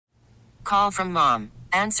call from mom.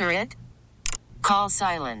 Answer it. Call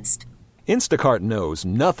silenced. Instacart knows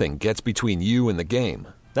nothing gets between you and the game.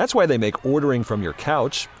 That's why they make ordering from your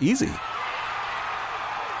couch easy.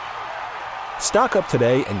 Stock up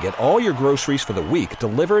today and get all your groceries for the week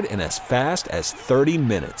delivered in as fast as 30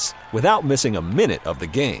 minutes without missing a minute of the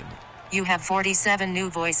game. You have 47 new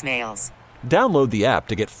voicemails. Download the app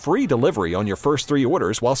to get free delivery on your first 3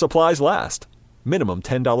 orders while supplies last. Minimum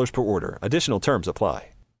 $10 per order. Additional terms apply.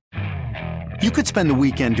 You could spend the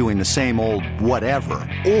weekend doing the same old whatever,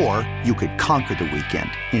 or you could conquer the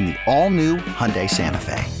weekend in the all-new Hyundai Santa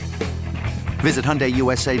Fe. Visit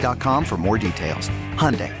HyundaiUSA.com for more details.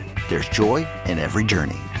 Hyundai, there's joy in every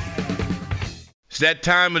journey. It's that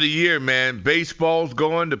time of the year, man. Baseball's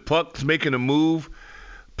going, the puck's making a move,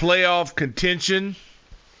 playoff contention,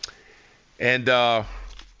 and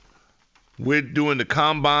we're doing the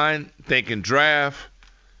combine, thinking draft.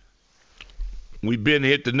 We've been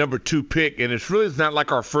hit the number 2 pick, and it's not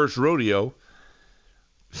like our first rodeo.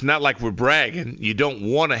 It's not like we're bragging. You don't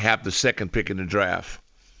want to have the second pick in the draft.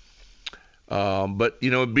 But,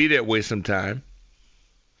 it'd be that way sometime.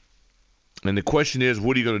 And the question is,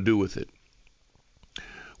 what are you going to do with it?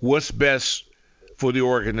 What's best for the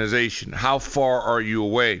organization? How far are you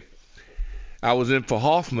away? I was in for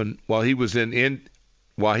Hoffman while he was in Indy.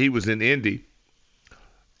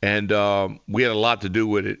 And we had a lot to do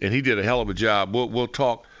with it, and he did a hell of a job. We'll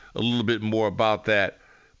talk a little bit more about that.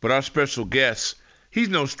 But our special guest, he's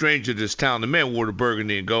no stranger to this town. The man wore the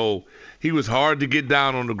burgundy and gold. He was hard to get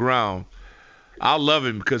down on the ground. I love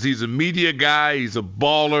him because he's a media guy, he's a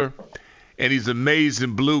baller, and he's an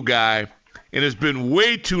amazing blue guy. And it's been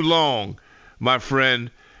way too long, my friend.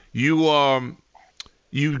 You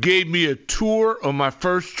gave me a tour on my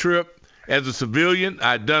first trip. As a civilian,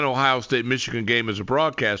 I'd done Ohio State-Michigan game as a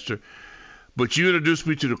broadcaster, but you introduced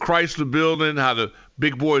me to the Chrysler Building, how the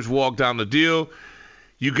big boys walk down the deal.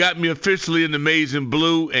 You got me officially in the maize and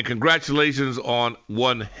blue, and congratulations on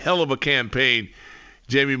one hell of a campaign.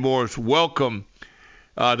 Jamie Morris, welcome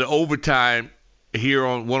to Overtime here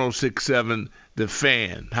on 106.7 The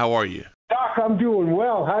Fan. How are you? Doc, I'm doing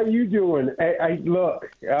well. How you doing?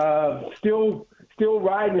 Look, still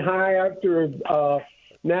riding high after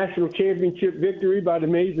national championship victory by the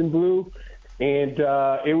Maize and Blue, and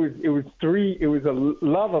it was a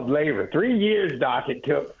love of labor. 3 years, Doc, it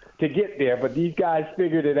took to get there, but these guys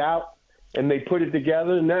figured it out and they put it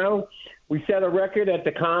together. And now we set a record at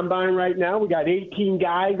the combine. Right now we got 18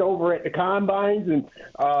 guys over at the combines, and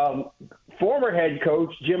former head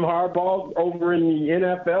coach Jim Harbaugh over in the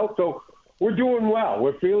NFL. So we're doing well.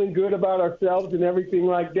 We're feeling good about ourselves and everything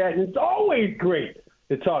like that. And it's always great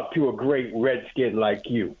to talk to a great Redskin like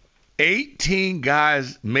you. 18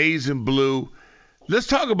 guys, maize and blue. Let's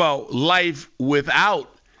talk about life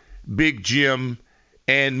without Big Jim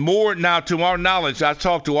and more. Now, to our knowledge, I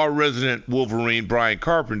talked to our resident Wolverine, Brian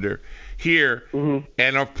Carpenter, here,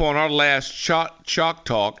 and upon our last chalk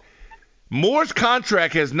talk, Moore's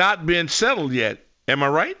contract has not been settled yet. Am I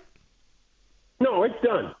right? No, it's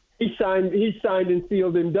done. He's signed and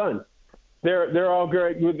sealed and done. They're all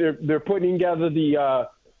great. They're putting together the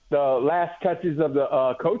last touches of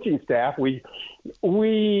the coaching staff. He's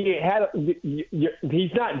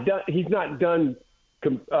not done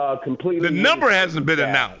completely. The number hasn't been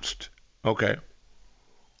announced. Okay.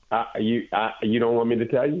 You don't want me to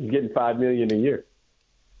tell you? He's getting $5 million a year.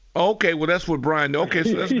 Okay, well that's what Brian. Okay,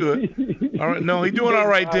 so that's good. All right, no, he's doing all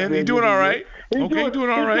right then. He's doing all right. He's doing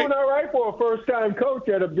all right. He's doing all right for a first-time coach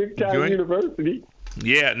at a big-time university.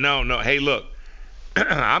 Yeah, no. Hey, look,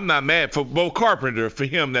 I'm not mad for Bo Carpenter. For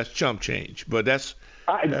him, that's chump change. But that's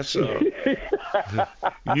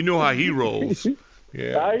you know how he rolls.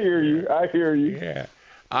 Yeah, I hear you. Yeah,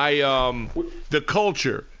 the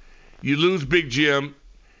culture. You lose Big Jim,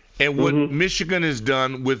 and what Michigan has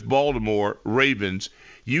done with Baltimore Ravens.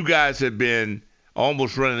 You guys have been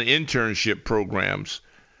almost running internship programs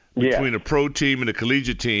between a pro team and a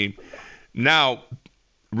collegiate team. Now,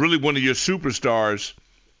 really one of your superstars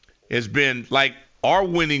has been like our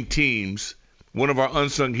winning teams. One of our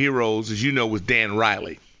unsung heroes, as you know, was Dan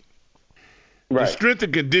Riley. Right. The strength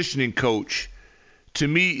and conditioning coach, to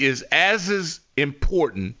me, is as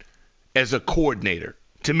important as a coordinator.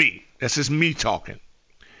 To me, that's just me talking.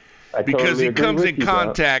 Because he comes in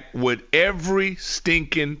contact with every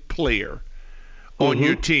stinking player on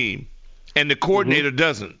your team, and the coordinator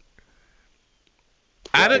doesn't.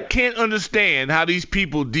 Right. I can't understand how these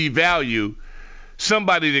people devalue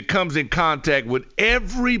somebody that comes in contact with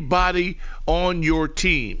everybody on your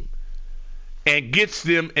team and gets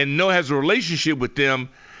them and has a relationship with them,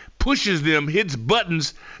 pushes them, hits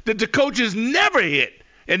buttons that the coaches never hit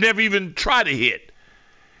and never even try to hit.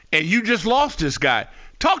 and you just lost this guy.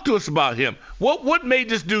 Talk to us about him. What made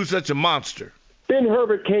this dude such a monster? Ben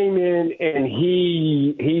Herbert came in and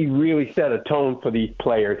he really set a tone for these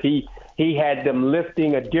players. He had them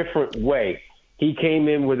lifting a different way. He came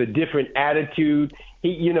in with a different attitude.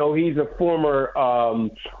 He's a former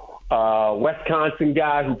Wisconsin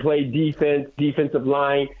guy who played defensive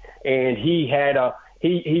line, and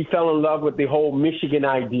he fell in love with the whole Michigan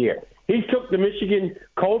idea. He took the Michigan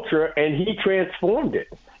culture and he transformed it.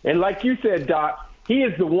 And like you said, Doc, he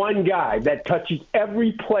is the one guy that touches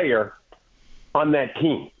every player on that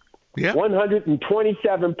team. Yep.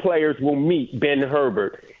 127 players will meet Ben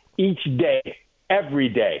Herbert each day, every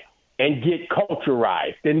day, and get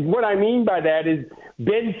culturized. And what I mean by that is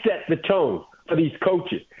Ben set the tone for these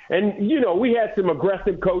coaches. And, we had some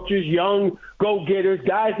aggressive coaches, young go-getters,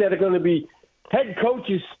 guys that are going to be head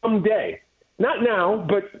coaches someday. Not now,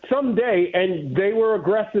 but someday, and they were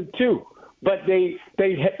aggressive too. But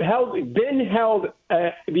Ben held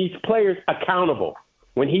these players accountable.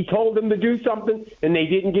 When he told them to do something and they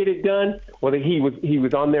didn't get it done, well, he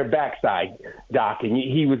was on their backside, Doc, and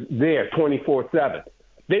he was there 24/7.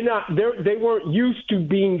 They weren't used to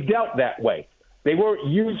being dealt that way. They weren't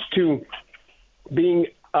used to being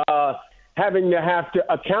having to have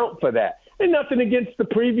to account for that. And nothing against the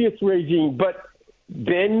previous regime, but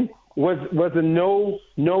Ben was a no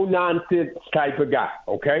nonsense type of guy.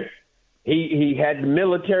 Okay, he had the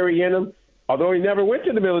military in him. Although he never went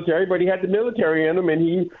to the military, but he had the military in him,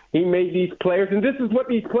 and he made these players. And this is what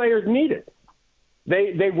these players needed.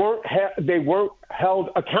 They weren't held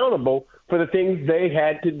accountable for the things they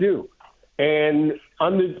had to do. And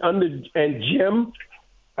and Jim,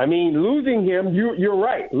 I mean, losing him, you're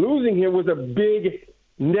right. Losing him was a big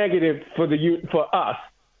negative for us.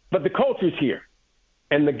 But the culture's here,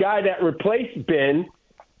 and the guy that replaced Ben,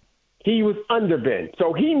 he was under Ben.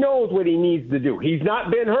 So he knows what he needs to do. He's not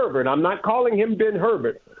Ben Herbert. I'm not calling him Ben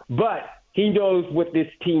Herbert, but he knows what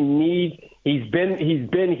this team needs. He's been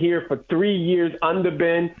here for 3 years under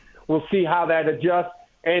Ben. We'll see how that adjusts.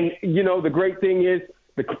 And, the great thing is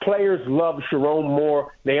the players love Sharon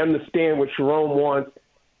Moore. They understand what Sharon wants.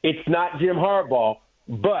 It's not Jim Harbaugh,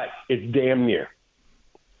 but it's damn near.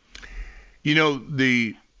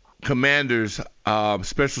 The Commanders'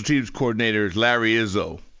 special teams coordinator is Larry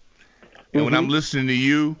Izzo. And when I'm listening to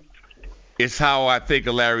you, it's how I think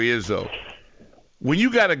of Larry Izzo. When you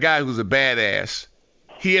got a guy who's a badass,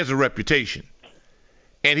 he has a reputation.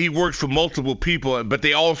 And he works for multiple people, but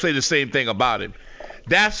they all say the same thing about him.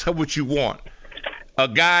 That's what you want. A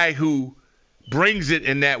guy who brings it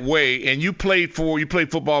in that way, and you played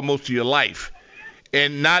football most of your life.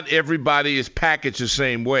 And not everybody is packaged the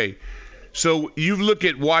same way. So you look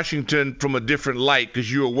at Washington from a different light because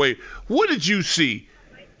you're away. What did you see?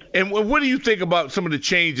 And what do you think about some of the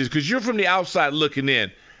changes? Because you're from the outside looking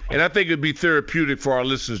in, and I think it'd be therapeutic for our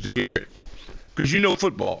listeners to hear it, because you know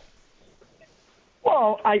football.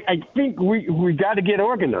 Well, I think we got to get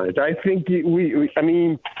organized. I think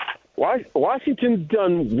Washington's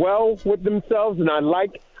done well with themselves, and I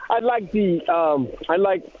like what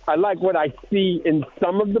I see in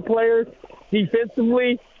some of the players.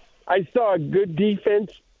 Defensively, I saw a good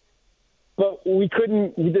defense. But we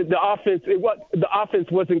couldn't. The offense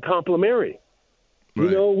wasn't complimentary.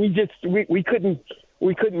 Right. We couldn't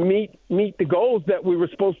meet the goals that we were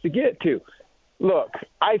supposed to get to. Look,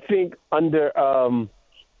 I think under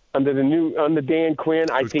Dan Quinn,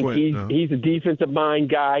 I think he's a defensive mind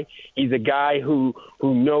guy. He's a guy who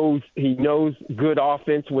knows good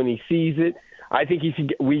offense when he sees it. I think he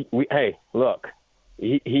should. Hey, look,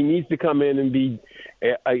 he needs to come in and be.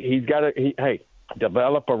 He's got to.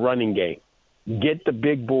 Develop a running game. Get the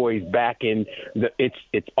big boys back in.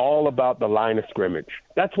 It's all about the line of scrimmage.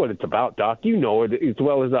 That's what it's about, Doc. You know it as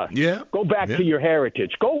well as us. Yeah. Go back to your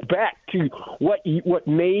heritage. Go back to what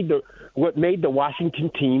made the Washington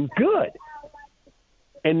team good.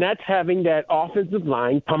 And that's having that offensive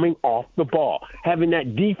line coming off the ball, having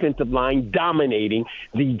that defensive line dominating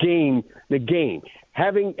the game.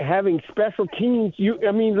 Having special teams.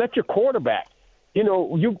 Let your quarterback.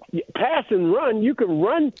 You pass and run. You can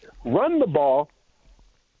run the ball,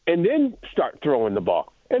 and then start throwing the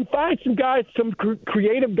ball. And find some guys, some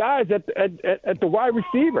creative guys at the wide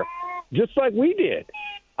receiver, just like we did.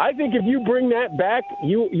 I think if you bring that back,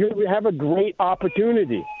 you have a great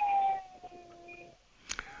opportunity.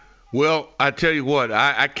 Well, I tell you what,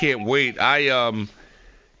 I can't wait. Half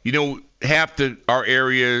our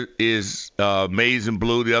area is maize and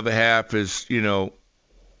blue. The other half is,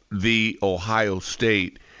 the Ohio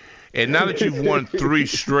State. And now that you've won 3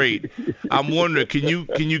 straight, I'm wondering, can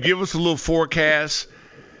you give us a little forecast?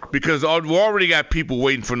 Because we already got people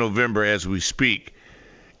waiting for November as we speak.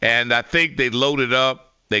 And I think they loaded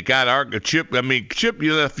up. They got Chip. Chip,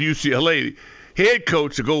 you left UCLA head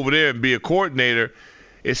coach to go over there and be a coordinator.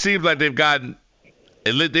 It seems like they've gotten –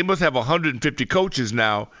 they must have 150 coaches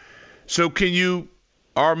now. So can you –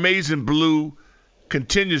 our Amazing Blue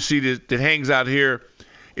contingency that hangs out here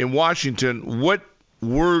in Washington, what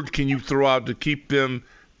word can you throw out to keep them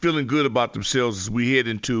feeling good about themselves as we head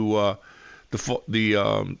into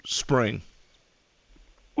the spring?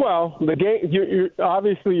 Well, the game.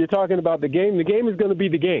 You're talking about the game. The game is going to be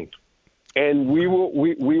the game, and we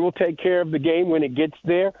will take care of the game when it gets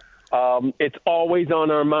there. It's always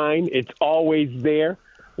on our mind. It's always there.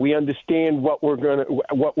 We understand what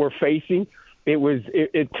we're facing.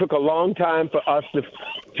 It took a long time for us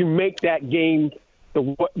to make that game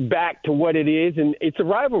back to what it is, and it's a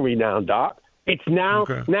rivalry now, Doc. It's now.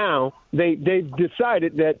 Okay. Now they've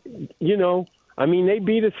decided that they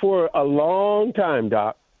beat us for a long time,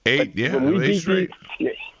 Doc. 8 straight.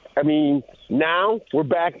 Now we're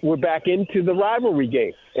back into the rivalry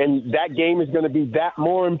game, and that game is going to be that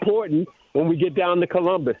more important when we get down to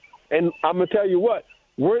Columbus. And I'm going to tell you what,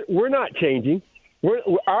 we're not changing.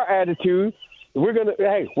 Our attitude. We're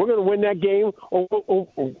gonna win that game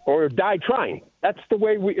or die trying. That's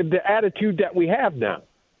the attitude that we have now.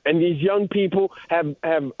 And these young people have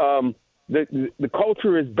the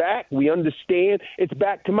culture is back. We understand. It's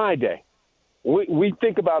back to my day. We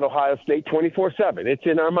think about Ohio State 24/7. It's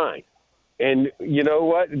in our mind. And you know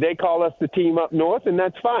what? They call us the team up north, and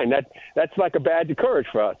that's fine. That's like a badge of courage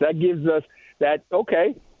for us. That gives us that,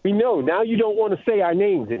 okay, we know. Now you don't want to say our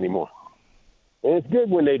names anymore. And it's good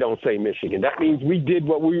when they don't say Michigan. That means we did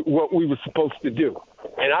what we were supposed to do.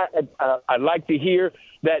 And I like to hear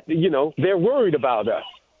that, they're worried about us.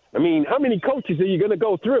 I mean, how many coaches are you going to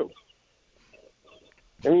go through?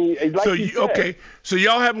 I mean, like so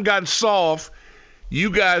y'all haven't gotten soft. You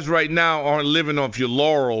guys right now aren't living off your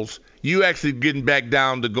laurels. You actually getting back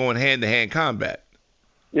down to going hand-to-hand combat.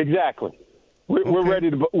 Exactly. We're ready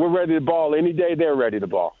to ball any day. They're ready to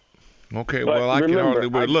ball. Okay. But well, I can hardly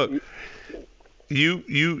wait. Look,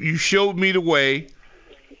 you showed me the way.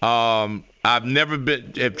 I've never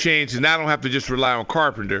have changed, and I don't have to just rely on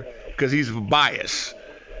Carpenter because he's biased.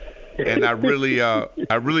 And I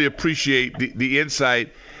really appreciate the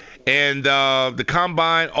insight and the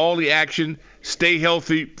combine, all the action. Stay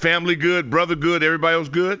healthy, family good, brother good, everybody else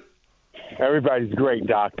good. Everybody's great,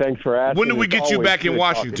 Doc. Thanks for asking. When did we get you back in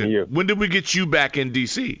Washington? When did we get you back in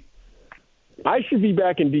D.C.? I should be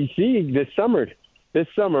back in D.C. this summer. This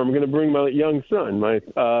summer, I'm going to bring my young son, my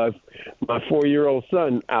 4-year-old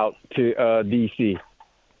son, out to D.C.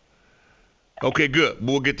 Okay, good.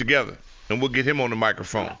 We'll get together and we'll get him on the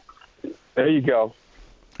microphone. There you go.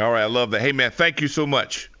 All right, I love that. Hey, man, thank you so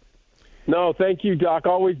much. No, thank you, Doc.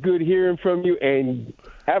 Always good hearing from you, and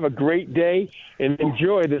have a great day and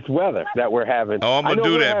enjoy this weather that we're having. Oh, I'm gonna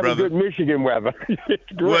do that, brother. Good Michigan weather.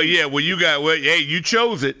 It's great. Well, yeah. Well, hey, you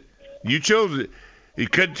chose it. You chose it. You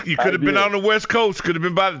could have been on the West Coast. Could have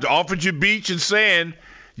been offered you beach and sand.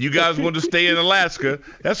 You guys want to stay in Alaska?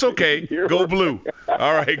 That's okay. Go Blue.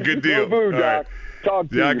 All right, good deal. Go Blue, Doc. Right. Talk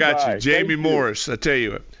to you. I got Bye. you, Jamie Morris. I tell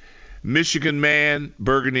you what. Michigan man,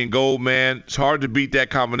 burgundy and gold man. It's hard to beat that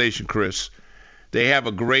combination, Chris. They have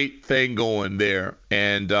a great thing going there,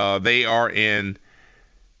 and they are in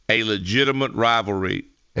a legitimate rivalry.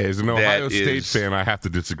 As an Ohio State fan, I have to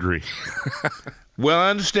disagree. Well, I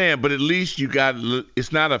understand, but at least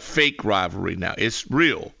it's not a fake rivalry now. It's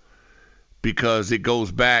real because it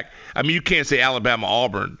goes back. I mean, you can't say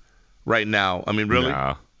Alabama-Auburn right now. I mean, really?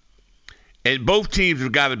 No. And both teams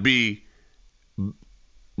have got to be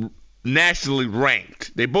nationally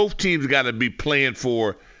ranked. Both teams got to be playing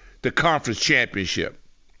for the conference championship.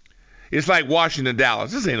 It's like Washington,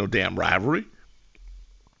 Dallas. This ain't no damn rivalry.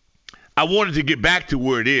 I wanted to get back to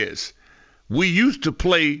where it is. We used to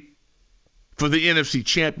play for the NFC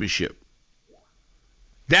championship.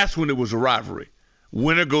 That's when it was a rivalry.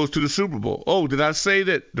 Winner goes to the Super Bowl. Oh, did I say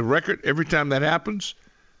that the record, every time that happens,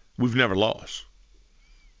 we've never lost?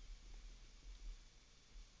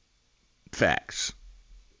 Facts.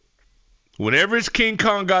 Whenever it's King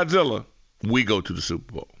Kong Godzilla, we go to the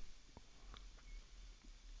Super Bowl.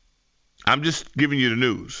 I'm just giving you the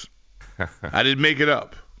news. I didn't make it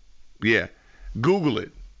up. Yeah. Google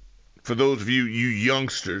it. For those of you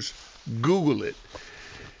youngsters, Google it.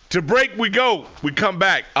 To break we go. We come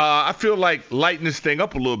back. I feel like lighting this thing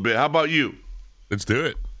up a little bit. How about you? Let's do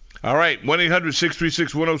it. All right.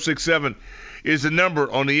 1-800-636-1067 is the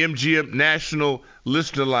number on the MGM National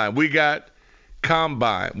Listener Line. We got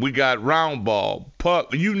combine. We got round ball,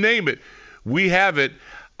 puck, you name it. We have it.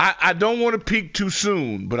 I don't want to peak too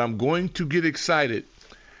soon, but I'm going to get excited.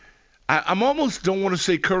 I'm almost don't want to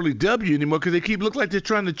say curly W anymore because they keep looking like they're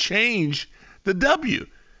trying to change the W.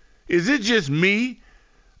 Is it just me,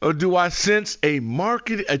 or do I sense a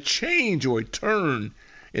change or a turn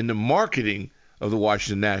in the marketing of the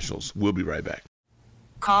Washington Nationals? We'll be right back.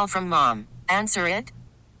 Call from mom. Answer it.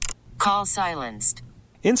 Call silenced.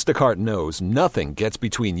 Instacart knows nothing gets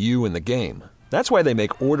between you and the game. That's why they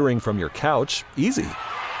make ordering from your couch easy.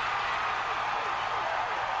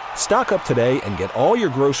 Stock up today and get all your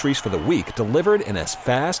groceries for the week delivered in as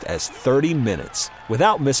fast as 30 minutes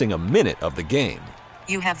without missing a minute of the game.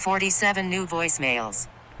 You have 47 new voicemails.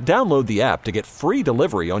 Download the app to get free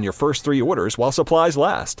delivery on your first 3 orders while supplies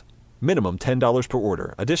last. Minimum $10 per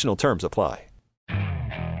order. Additional terms apply.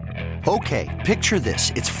 Okay, picture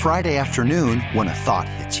this. It's Friday afternoon when a thought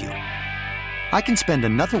hits you. I can spend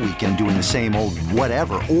another weekend doing the same old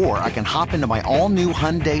whatever, or I can hop into my all-new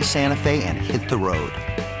Hyundai Santa Fe and hit the road.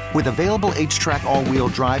 With available H-Track all-wheel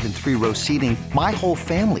drive and 3-row seating, my whole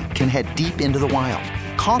family can head deep into the wild.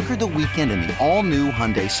 Conquer the weekend in the all-new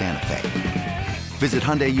Hyundai Santa Fe. Visit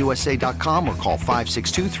HyundaiUSA.com or call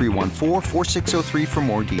 562-314-4603 for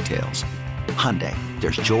more details. Hyundai,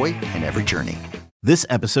 there's joy in every journey. This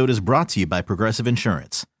episode is brought to you by Progressive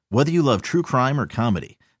Insurance. Whether you love true crime or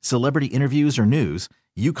comedy, celebrity interviews or news,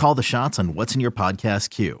 you call the shots on what's in your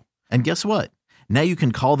podcast queue. And guess what? Now you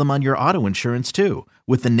can call them on your auto insurance too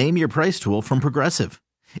with the Name Your Price tool from Progressive.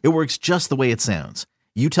 It works just the way it sounds.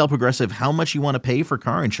 You tell Progressive how much you want to pay for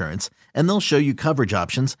car insurance, and they'll show you coverage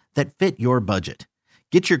options that fit your budget.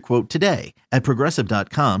 Get your quote today at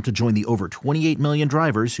Progressive.com to join the over 28 million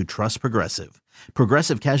drivers who trust Progressive.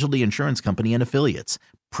 Progressive Casualty Insurance Company and Affiliates.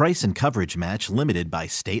 Price and coverage match limited by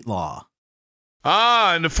state law.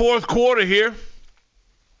 In the fourth quarter here,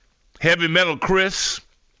 Heavy Metal Chris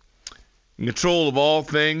in control of all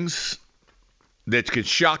things that could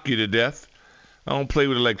shock you to death. I don't play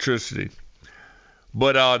with electricity.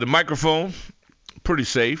 But the microphone, pretty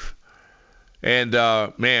safe. And,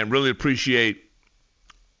 man, really appreciate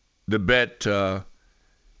the Bet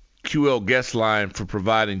QL guest line for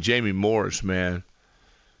providing Jamie Morris, man.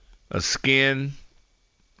 A skin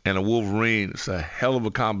and a Wolverine. It's a hell of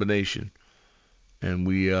a combination. And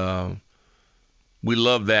we love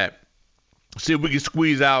that. See if we can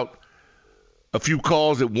squeeze out a few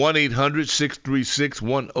calls at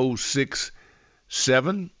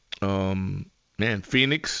 1-800-636-1067. Man,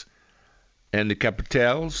 Phoenix and the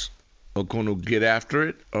Capitals are going to get after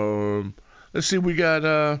it. Let's see, we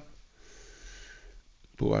got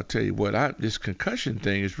boy, I tell you what, this concussion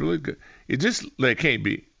thing is really good. It just can't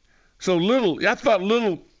be. So Little, I thought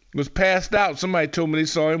Little was passed out. Somebody told me they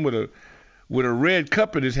saw him with a red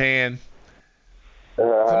cup in his hand.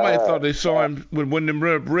 Somebody thought they saw him with one of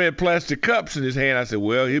them red plastic cups in his hand. I said,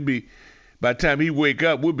 well, by the time he wake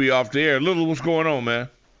up, we'll be off the air. Little, what's going on, man?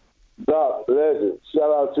 Doc, legend.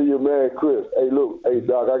 Shout out to your man, Chris. Hey, look,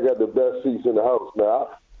 Doc, I got the best seats in the house, man.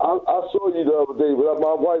 I saw you the other day, but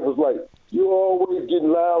my wife was like, you always getting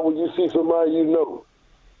loud when you see somebody you know.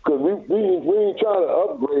 Because we ain't trying to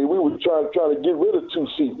upgrade. We were trying to get rid of 2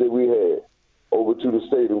 seats that we had over to the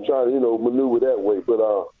stadium, trying to, maneuver that way. But,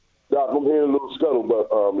 Doc, I'm hearing a little scuttlebutt,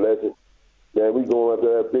 legend. Man, we going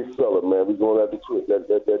after that big fella, man. We going after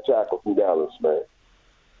that tackle from Dallas, man.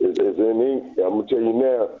 It's in ink. I'm going to tell you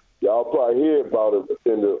now, y'all probably hear about it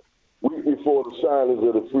in the week before the signings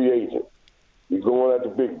of the free agent. We going at the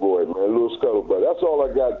big boy, man. A little scuttlebutt. That's all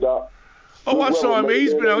I got, Doc. Oh, I saw him.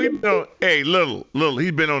 He's been on. Hey, Little.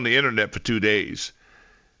 He's been on the internet for 2 days.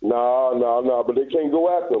 No, but they can't go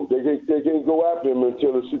after him. They can't go after him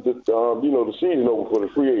until the season over for the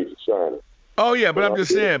free agent signing. Oh yeah, but I'm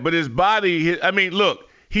just saying. But his body. Look,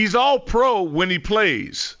 he's all pro when he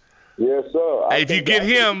plays. Yes, sir. If you get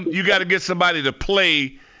him, you got to get somebody to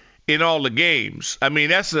play in all the games.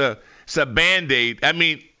 It's a Band-Aid.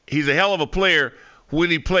 He's a hell of a player when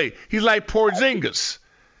he plays. He's like Porzingis.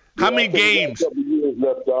 How many games?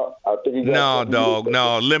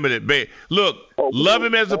 No, limited. Look, love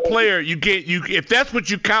him as a player. You if that's what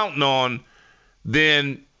you're counting on,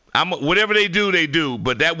 then whatever they do.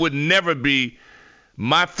 But that would never be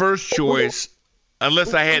my first choice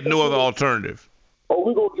unless I had no other alternative. Oh,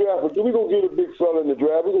 we gonna draft. We gonna get a big fella in the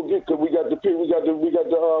draft. We gonna get because we got the pick. We got the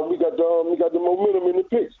momentum in the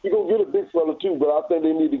picks. We gonna get a big fella too. But I think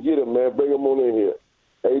they need to get him, man. Bring him on in here.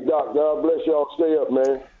 Hey, Doc. God bless y'all. Stay up,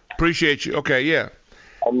 man. Appreciate you. Okay, yeah.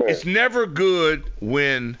 Oh, man. It's never good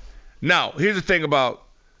when. Now, here's the thing about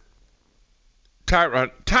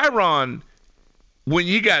Tyron. Tyron, when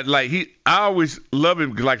you got I always love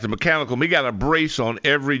him like the mechanical. He got a brace on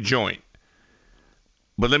every joint.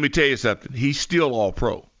 But let me tell you something. He's still all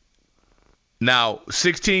pro. Now,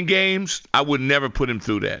 16 games, I would never put him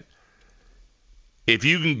through that. If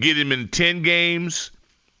you can get him in 10 games,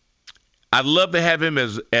 I'd love to have him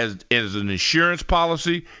as an insurance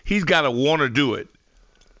policy. He's got to want to do it.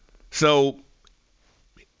 So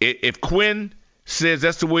if Quinn says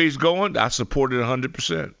that's the way he's going, I support it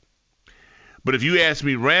 100%. But if you ask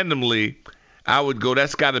me randomly, I would go,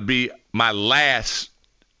 that's got to be my last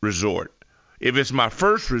resort. If it's my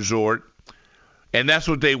first resort and that's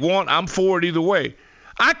what they want, I'm for it either way.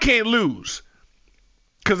 I can't lose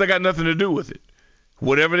because I got nothing to do with it.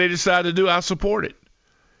 Whatever they decide to do, I support it.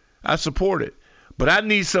 I support it. But I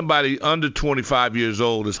need somebody under 25 years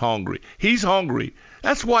old that's hungry. He's hungry.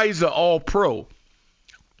 That's why he's an all-pro.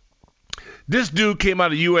 This dude came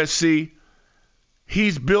out of USC.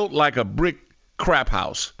 He's built like a brick crap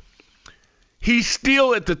house. He's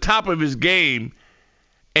still at the top of his game,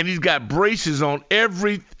 and he's got braces on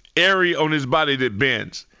every area on his body that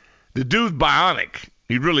bends. The dude's bionic.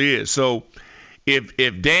 He really is. So if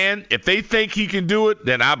they think he can do it,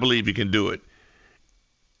 then I believe he can do it.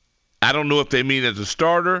 I don't know if they mean as a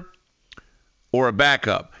starter or a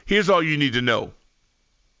backup. Here's all you need to know.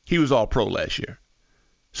 He was all pro last year.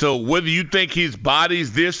 So whether you think his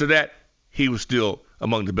body's this or that, he was still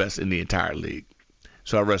among the best in the entire league.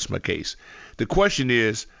 So I rest my case. The question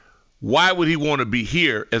is, why would he want to be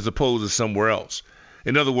here as opposed to somewhere else?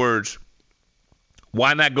 In other words,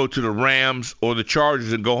 why not go to the Rams or the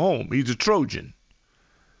Chargers and go home? He's a Trojan.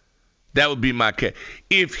 That would be my case.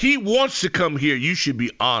 If he wants to come here, you should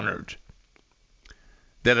be honored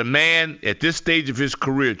that a man at this stage of his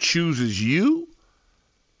career chooses you,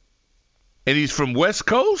 and he's from West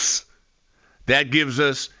Coast. That gives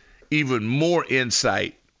us even more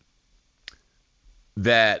insight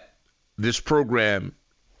that this program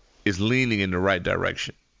is leaning in the right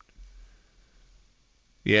direction.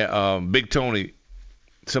 Yeah, Big Tony,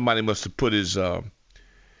 somebody must have put his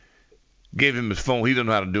gave him his phone. He doesn't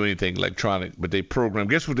know how to do anything electronic, but they programmed.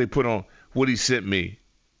 Guess what they put on? What he sent me,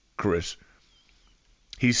 Chris.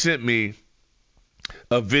 He sent me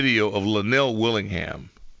a video of Linnell Willingham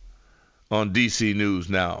on DC News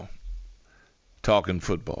Now talking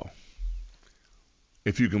football.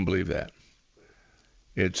 If you can believe that.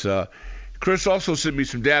 It's Chris also sent me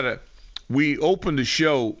some data. We opened the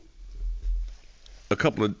show a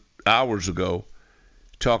couple of hours ago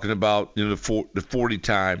talking about the 40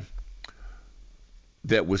 time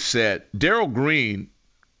that was set. Darryl Green,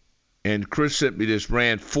 and Chris sent me this,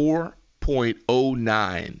 ran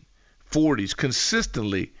 4.09 40s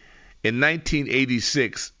consistently in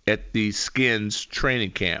 1986 at the Skins training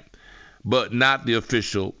camp, but not the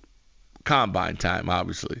official combine time,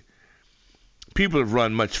 obviously. People have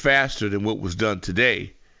run much faster than what was done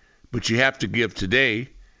today, but you have to give today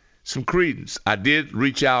some credence. I did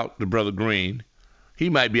reach out to Brother Green. He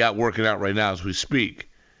might be out working out right now as we speak.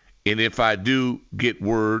 And if I do get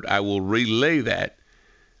word, I will relay that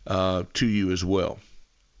to you as well.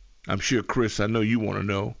 I'm sure, Chris, I know you want to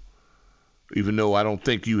know, even though I don't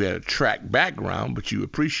think you had a track background, but you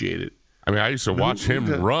appreciate it. I mean, I used to watch him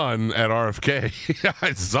run at RFK.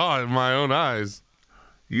 I saw it in my own eyes.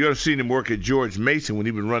 You ever seen him work at George Mason when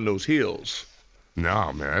he would run those hills?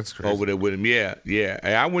 No, man, that's crazy. Over there with him, yeah.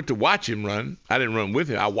 I went to watch him run. I didn't run with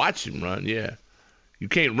him. I watched him run, yeah. You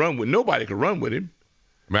can't run with – nobody can run with him.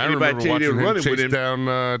 Man, I remember watching him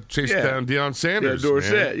chase down Deion Sanders. Yeah,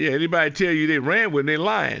 Dorsett. Yeah, anybody tell you they ran with him, they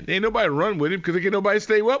lying. Ain't nobody run with him because there can't nobody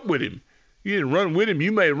stay up with him. You didn't run with him.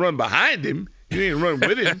 You may run behind him. You didn't run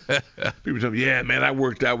with him. People tell me, yeah, man, I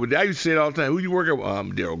worked out with – I used to say it all the time. Who you work out with?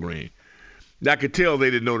 I'm Darryl Green. I could tell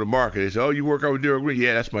they didn't know the market. They said, oh, you work out with Darryl Green?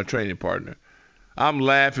 Yeah, that's my training partner. I'm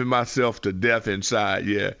laughing myself to death inside,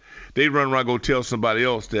 yeah. They run around go tell somebody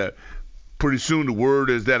else that pretty soon the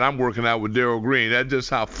word is that I'm working out with Darryl Green. That's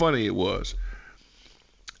just how funny it was.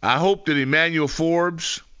 I hope that Emmanuel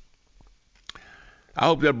Forbes, I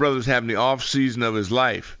hope that brother's having the off season of his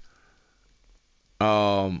life.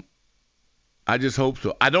 I just hope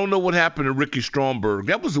so. I don't know what happened to Ricky Stromberg.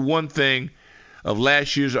 That was the one thing of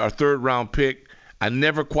last year's, our third-round pick. I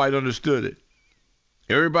never quite understood it.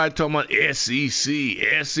 Everybody talking about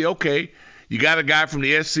SEC. Okay, you got a guy from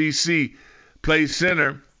the SEC, plays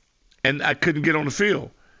center, and I couldn't get on the field.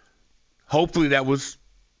 Hopefully that was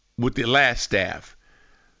with the last staff.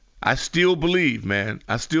 I still believe, man.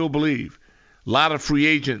 I still believe. A lot of free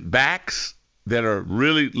agent backs that are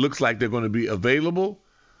really looks like they're going to be available.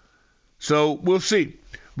 So we'll see.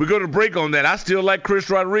 We go to break on that. I still like Chris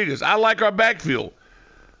Rodriguez. I like our backfield.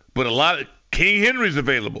 But a lot of King Henry's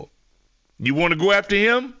available. You want to go after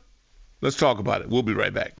him? Let's talk about it. We'll be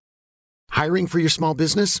right back. Hiring for your small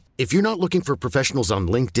business? If you're not looking for professionals on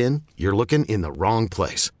LinkedIn, you're looking in the wrong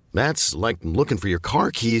place. That's like looking for your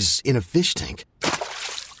car keys in a fish tank.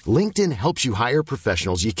 LinkedIn helps you hire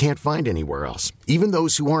professionals you can't find anywhere else, even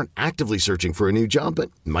those who aren't actively searching for a new job but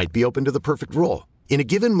might be open to the perfect role. In a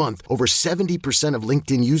given month, over 70% of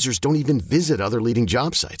LinkedIn users don't even visit other leading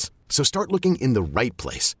job sites. So start looking in the right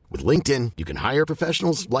place. With LinkedIn, you can hire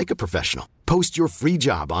professionals like a professional. Post your free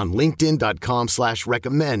job on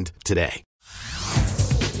linkedin.com/recommend today.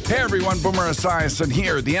 Hey everyone, Boomer Esiason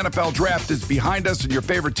here. The NFL Draft is behind us and your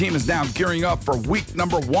favorite team is now gearing up for week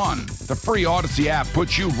number 1. The free Odyssey app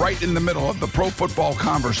puts you right in the middle of the pro football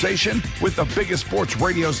conversation with the biggest sports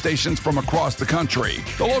radio stations from across the country.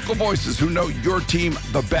 The local voices who know your team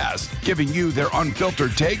the best, giving you their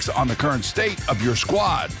unfiltered takes on the current state of your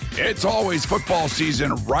squad. It's always football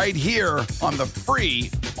season right here on the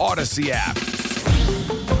free Odyssey app.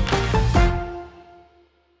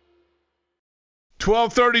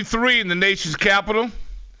 12:33 in the nation's capital.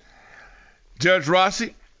 Judge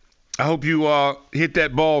Rossi, I hope you hit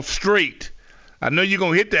that ball straight. I know you're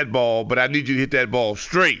going to hit that ball, but I need you to hit that ball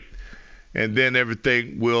straight. And then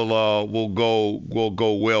everything will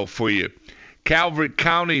go well for you. Calvert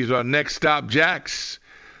County is our next stop. Jax,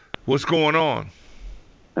 what's going on?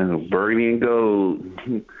 Burgundy and gold.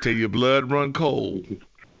 Till your blood run cold.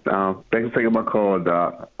 Thanks for taking my call,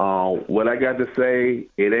 Doc. What I got to say,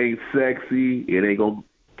 it ain't sexy. It ain't going to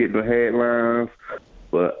get no headlines.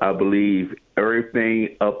 But I believe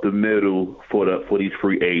everything up the middle for these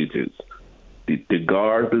free agents. The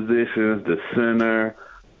guard positions, the center,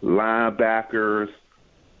 linebackers,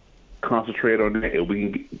 concentrate on that. And we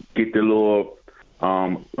can get the little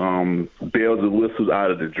bells and whistles out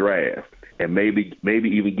of the draft. And maybe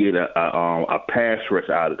even get a pass rush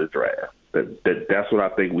out of the draft. That's what I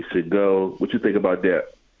think we should go. What you think about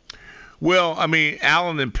that? Well, I mean,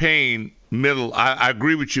 Allen and Payne, middle, I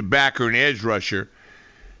agree with you, backer and edge rusher.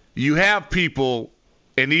 You have people,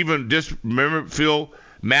 and even just remember Phil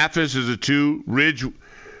Mathis is a 2,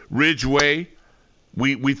 Ridgeway.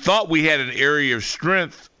 We thought we had an area of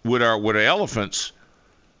strength with our elephants,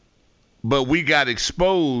 but we got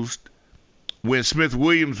exposed when Smith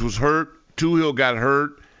Williams was hurt. Tuhill got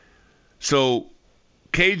hurt. So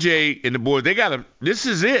KJ and the boys, this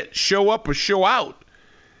is it. Show up or show out.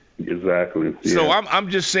 Exactly. Yeah. So I'm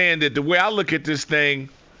just saying that the way I look at this thing,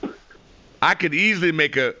 I could easily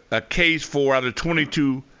make a case for out of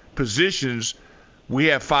 22 positions, we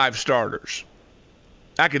have 5 starters.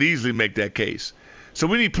 I could easily make that case. So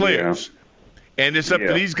we need players. Yeah. And it's up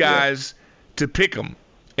to these guys to pick them.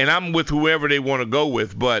 And I'm with whoever they want to go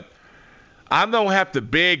with. But I don't have to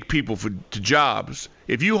beg people to jobs.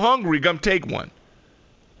 If you hungry, come take one.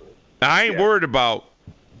 I ain't worried about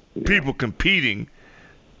people competing.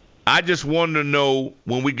 I just want to know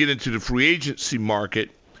when we get into the free agency market,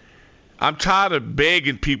 I'm tired of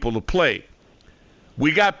begging people to play.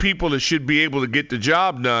 We got people that should be able to get the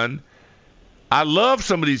job done. I love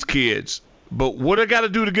some of these kids, but what I got to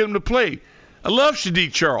do to get them to play? I love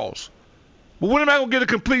Shadik Charles. But when am I going to get a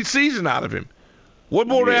complete season out of him? What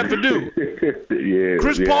more do I have to do?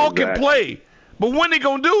 Chris Paul can play, but when they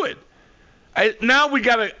going to do it? Now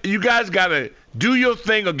you guys got to do your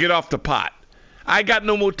thing or get off the pot. I got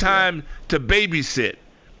no more time to babysit.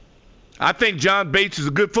 I think John Bates is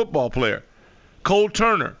a good football player. Cole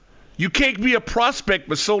Turner. You can't be a prospect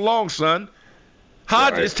for so long, son.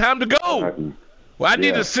 Hodge, it's time to go. Well, I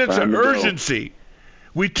need a sense of urgency.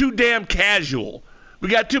 We too damn casual. We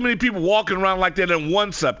got too many people walking around like they done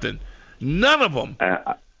won something. None of them.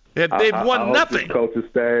 They've won nothing.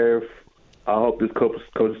 I hope this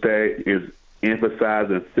coaching staff is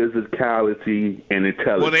emphasizing physicality and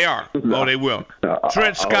intelligence. Well, they are. Oh, they will.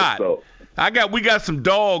 Trent Scott. So. We got some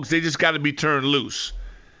dogs. They just got to be turned loose.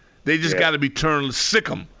 They just got to be turned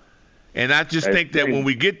sick 'em. And I just think that when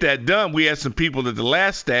we get that done, we had some people that the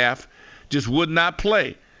last staff just would not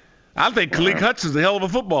play. I think Khalil Hudson's a hell of a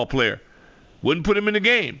football player. Wouldn't put him in the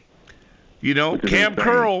game. You know, Cam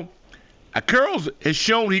Curl has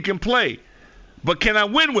shown he can play. But can I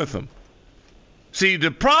win with him? See,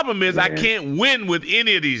 the problem is I can't win with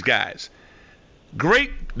any of these guys.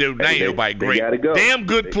 Great. Ain't nobody great. Damn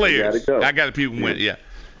good players. I got to people win. Yeah.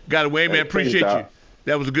 Got to win, man. Appreciate you.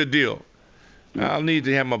 That was a good deal. I'll need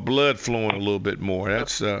to have my blood flowing a little bit more.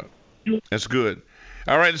 That's good.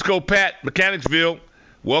 All right, let's go, Pat, Mechanicsville.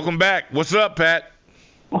 Welcome back. What's up, Pat?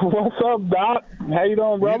 What's up, Doc? How you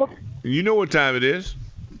doing, brother? You know what time it is.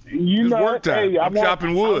 You know work time. Hey, I'm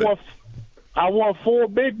chopping wood. I want 4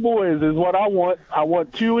 big boys is what I want. I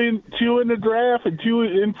want 2 in the draft and 2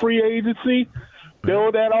 in free agency.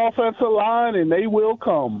 Build that offensive line, and they will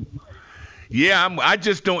come. Yeah, I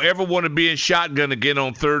just don't ever want to be in shotgun again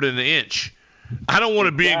on 3rd and an inch. I don't want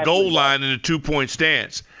to be in goal line in a 2-point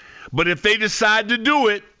stance. But if they decide to do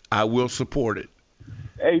it, I will support it.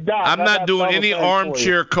 Hey, Doc, I'm not doing any thing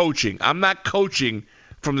armchair coaching. I'm not coaching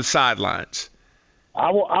from the sidelines.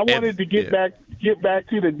 I wanted to get back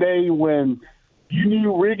to the day when you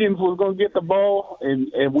knew Riggins was going to get the ball,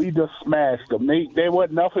 and we just smashed them. They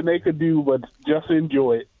wasn't nothing they could do but just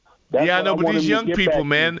enjoy it. That's yeah, I know, what but these them to young get people, back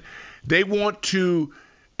man, to. they want to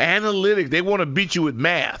analytics. They want to beat you with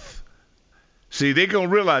math. See, they're going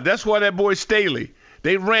to realize that's why that boy Staley,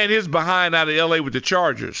 they ran his behind out of L.A. with the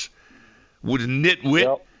Chargers with a nitwit.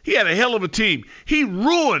 Yep. He had a hell of a team. He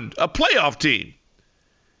ruined a playoff team.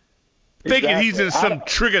 Thinking he's in some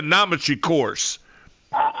trigonometry course.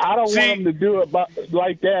 I don't want him to do it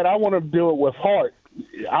like that. I want him to do it with heart.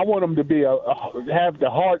 I want him to be have the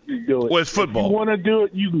heart to do it. Well, it's football. If you want to do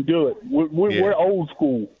it, you can do it. We're old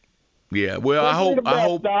school. Yeah, well, I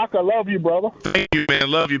hope. Doc, I love you, brother. Thank you,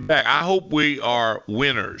 man. Love you back. I hope we are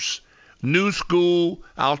winners. New school,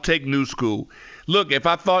 I'll take new school. Look, if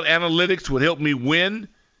I thought analytics would help me win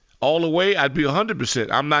all the way, I'd be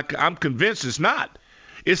 100%. I'm convinced it's not.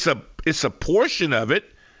 It's a portion of it,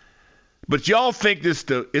 but y'all think it's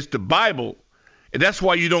the Bible, and that's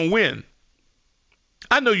why you don't win.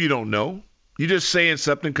 I know you don't know. You're just saying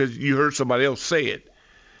something because you heard somebody else say it.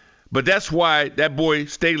 But that's why that boy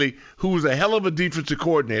Staley, who was a hell of a defensive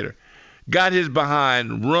coordinator, got his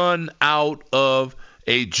behind run out of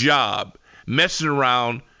a job, messing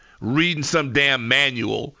around, reading some damn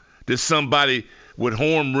manual that somebody with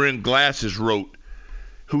horn-rimmed glasses wrote,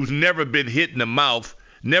 who's never been hit in the mouth,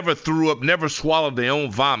 never threw up, never swallowed their own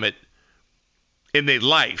vomit in their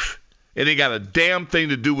life. And they got a damn thing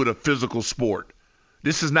to do with a physical sport.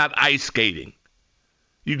 This is not ice skating.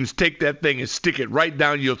 You can take that thing and stick it right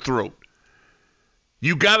down your throat.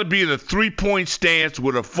 You got to be in a three-point stance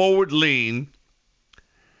with a forward lean,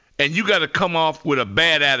 and you got to come off with a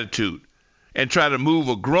bad attitude and try to move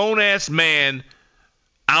a grown-ass man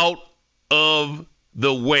out of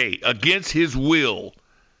the way against his will.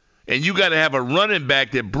 And you got to have a running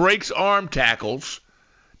back that breaks arm tackles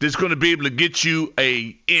that's going to be able to get you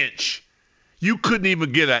an inch. You couldn't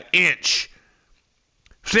even get an inch.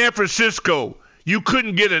 San Francisco, you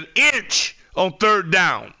couldn't get an inch on third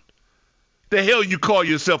down. The hell you call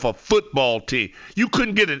yourself a football team? You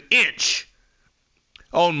couldn't get an inch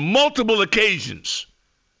on multiple occasions.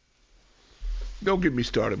 Don't get me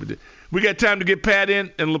started with it. We got time to get Pat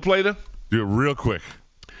in and La Plata? Do it real quick.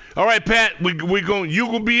 All right, Pat, you're going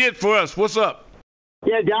to be it for us. What's up?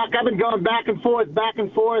 Yeah, Doc, I've been going back and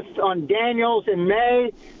forth on Daniels and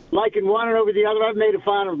May, liking one and over the other. I've made a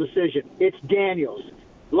final decision. It's Daniels.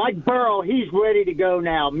 Like Burrow, he's ready to go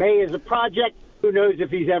now. May is a project. Who knows if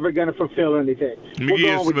he's ever going to fulfill anything. Let me give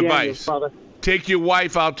you some advice. Brother. Take your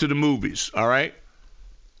wife out to the movies, all right?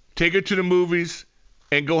 Take her to the movies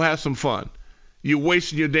and go have some fun. You're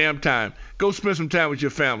wasting your damn time. Go spend some time with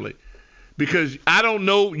your family. Because I don't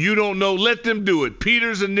know, you don't know, let them do it.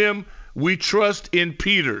 Peters and them, we trust in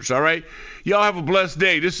Peters, all right? Y'all have a blessed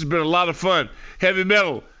day. This has been a lot of fun. Heavy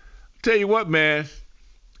Metal. Tell you what, man,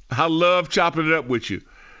 I love chopping it up with you.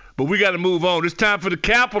 But we got to move on. It's time for the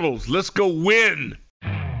Capitals. Let's go win.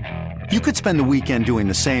 You could spend the weekend doing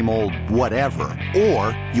the same old whatever,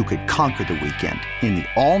 or you could conquer the weekend in the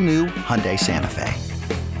all-new Hyundai Santa Fe.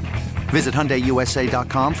 Visit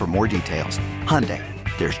HyundaiUSA.com for more details. Hyundai,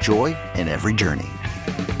 there's joy in every journey.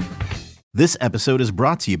 This episode is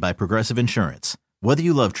brought to you by Progressive Insurance. Whether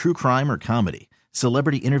you love true crime or comedy,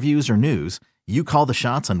 celebrity interviews or news, you call the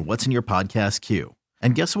shots on what's in your podcast queue.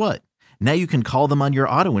 And guess what? Now you can call them on your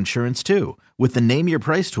auto insurance too with the Name Your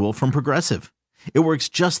Price tool from Progressive. It works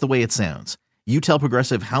just the way it sounds. You tell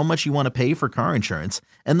Progressive how much you want to pay for car insurance,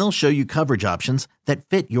 and they'll show you coverage options that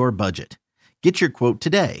fit your budget. Get your quote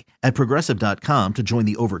today at Progressive.com to join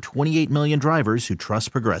the over 28 million drivers who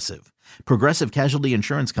trust Progressive. Progressive Casualty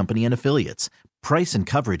Insurance Company and Affiliates. Price and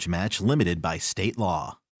coverage match limited by state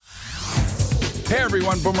law. Hey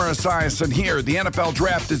everyone, Boomer Esiason here. The NFL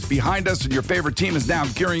Draft is behind us and your favorite team is now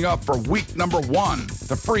gearing up for week number 1.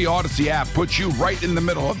 The free Odyssey app puts you right in the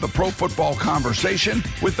middle of the pro football conversation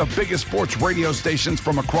with the biggest sports radio stations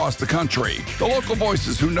from across the country. The local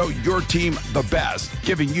voices who know your team the best,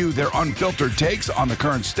 giving you their unfiltered takes on the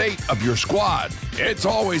current state of your squad. It's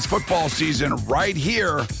always football season right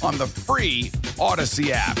here on the free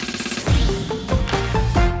Odyssey app.